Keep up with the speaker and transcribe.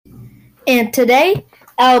And today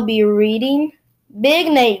I'll be reading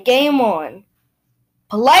Big Nate Game On.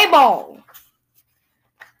 Play ball!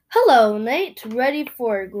 Hello, Nate. Ready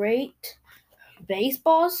for a great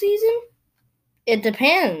baseball season? It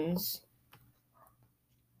depends.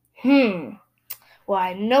 Well,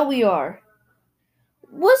 I know we are.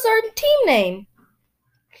 What's our team name?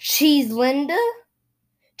 Cheese Linda?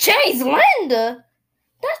 Cheese Linda?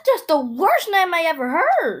 That's just the worst name I ever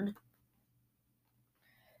heard.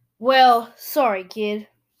 Well, sorry, kid.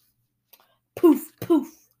 Poof, poof.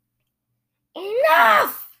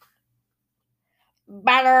 Enough!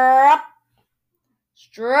 Batter up.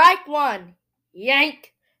 Strike one.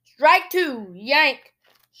 Yank. Strike two. Yank.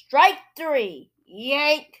 Strike three.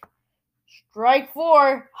 Yank. Strike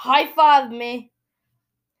four. High five me.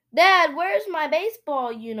 Dad, where's my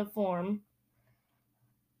baseball uniform?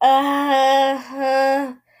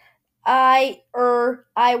 I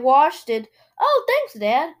washed it. Oh, thanks,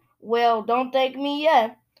 Dad. Well, don't thank me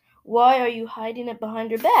yet. Why are you hiding it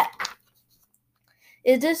behind your back?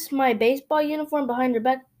 Is this my baseball uniform behind your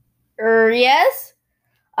back? Yes.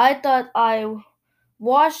 I thought I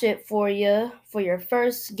washed it for you for your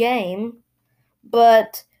first game,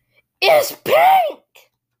 but it's pink!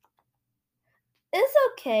 It's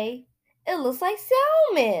okay. It looks like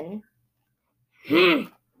salmon.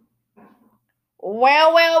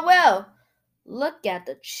 Well. Look at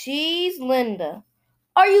the cheese, Linda.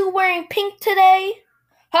 Are you wearing pink today?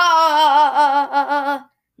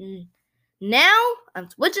 Now I'm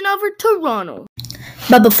switching over to Ronald.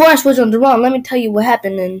 But before I switch on to Ronald, let me tell you what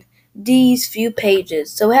happened in these few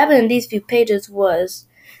pages. So what happened in these few pages was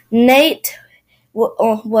Nate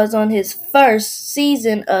was on his first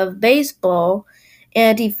season of baseball,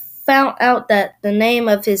 and he found out that the name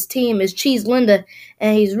of his team is Cheese Linda,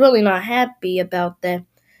 and he's really not happy about that.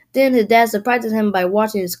 Then his dad surprises him by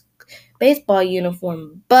watching his baseball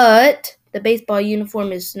uniform, but the baseball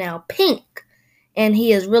uniform is now pink, and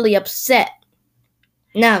he is really upset.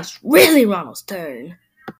 Now it's really Ronald's turn.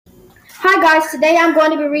 Hi guys, today I'm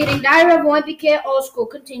going to be reading Diary of a Wimpy Kid Old School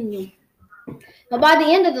Continue. But by the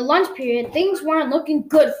end of the lunch period, things weren't looking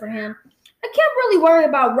good for him. I can't really worry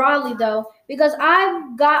about Riley though, because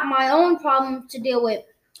I've got my own problems to deal with.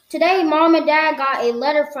 Today, Mom and Dad got a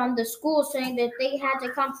letter from the school saying that they had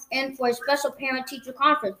to come in for a special parent-teacher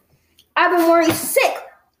conference. I've been worried sick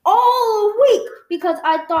all week because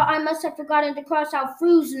I thought I must have forgotten to cross out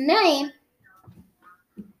Fru's name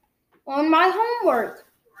on my homework.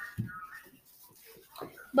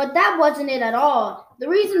 But that wasn't it at all. The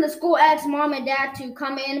reason the school asked Mom and Dad to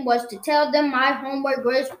come in was to tell them my homework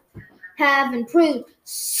grades have improved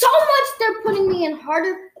so much they're putting me in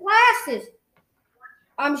harder classes.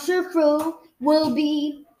 I'm sure Fru will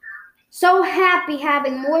be so happy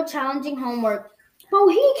having more challenging homework. But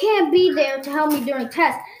he can't be there to help me during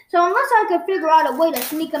tests. So unless I can figure out a way to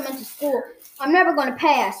sneak him into school, I'm never going to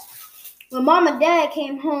pass. When Mom and Dad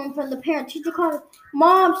came home from the parent-teacher conference,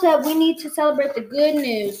 Mom said we need to celebrate the good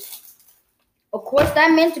news. Of course,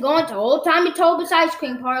 that meant going to Old Timey Toba's ice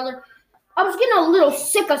cream parlor. I was getting a little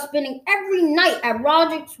sick of spending every night at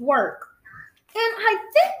Roderick's work. And I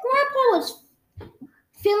think Grandpa was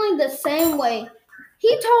feeling the same way.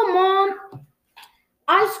 He told Mom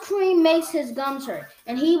ice cream makes his gums hurt,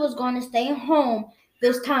 and he was going to stay home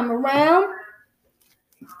this time around.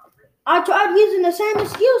 I tried using the same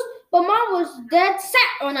excuse, but Mom was dead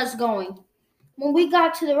set on us going. When we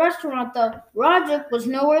got to the restaurant, though, Roderick was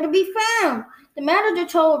nowhere to be found. The manager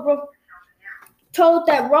told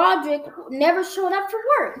that Roderick never showed up for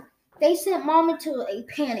work. They sent Mom into a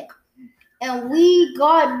panic, and we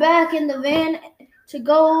got back in the van to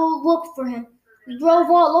go look for him. We drove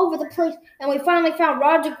all over the place, and we finally found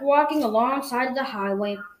Roderick walking alongside the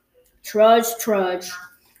highway. Trudge.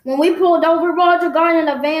 When we pulled over, Roderick got in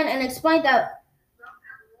a van and explained that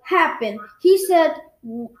happened. He said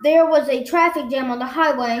there was a traffic jam on the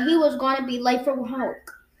highway and he was going to be late for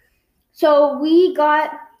work. So we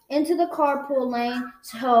got into the carpool lane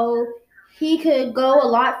so he could go a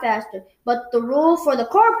lot faster. But the rule for the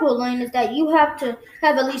carpool lane is that you have to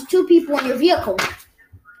have at least 2 people in your vehicle.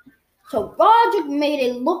 So Roderick made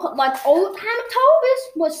it look like Old Timey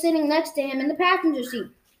Toba's was sitting next to him in the passenger seat.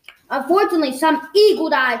 Unfortunately, some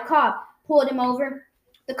eagle-eyed cop pulled him over.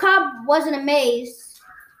 The cop wasn't amazed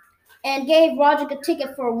and gave Roderick a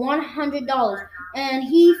ticket for $100. And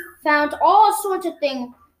he found all sorts of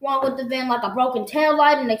things wrong with the van, like a broken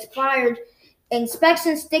taillight, an expired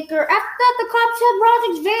inspection sticker. After that, the cop said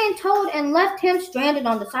Roderick's van towed and left him stranded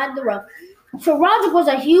on the side of the road. So Roderick was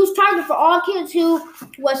a huge target for all kids who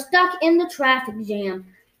was stuck in the traffic jam.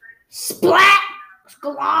 Splat!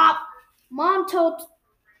 Sklop! Mom told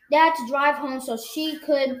Dad to drive home so she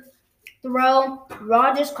could throw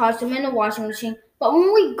Roger's costume in the washing machine. But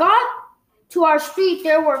when we got to our street,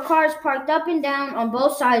 there were cars parked up and down on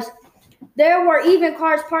both sides. There were even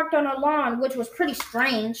cars parked on a lawn, which was pretty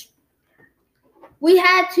strange. We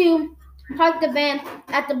had to park the van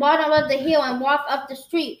at the bottom of the hill and walk up the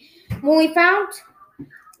street. When we found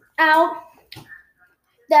out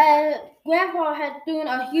that Grandpa had thrown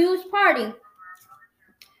a huge party,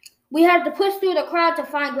 we had to push through the crowd to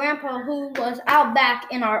find Grandpa, who was out back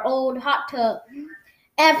in our old hot tub.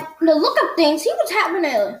 And from the look of things, he was having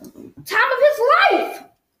a time of his life.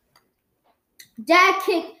 Dad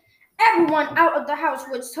kicked everyone out of the house,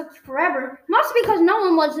 which took forever, mostly because no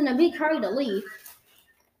one was in a big hurry to leave.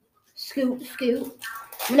 Scoot, scoot.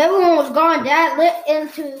 When everyone was gone, Dad lit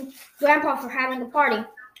into Grandpa for having a party.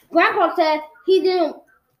 Grandpa said he didn't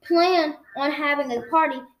plan on having a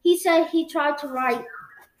party. He said he tried to write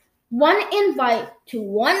one invite to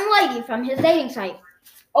one lady from his dating site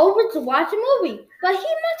over to watch a movie, but he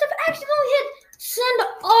must have accidentally hit send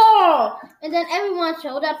all, and then everyone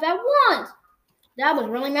showed up at once. Dad was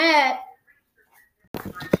really mad.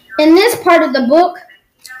 In this part of the book,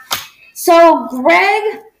 so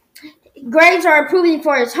grades are improving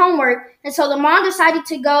for his homework, and so the mom decided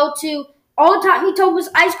to go to Old Tommy Toba's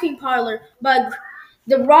ice cream parlor, but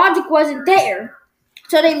the Roderick wasn't there.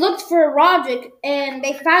 So they looked for Roderick, and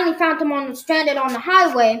they finally found him stranded on the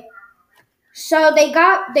highway. So they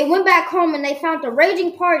went back home, and they found a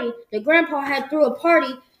raging party. The grandpa had threw a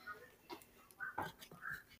party.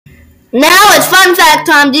 Now it's fun fact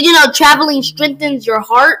time. Did you know traveling strengthens your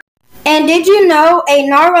heart? And did you know a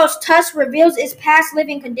narwhal's tusk reveals its past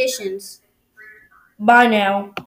living conditions? Bye now.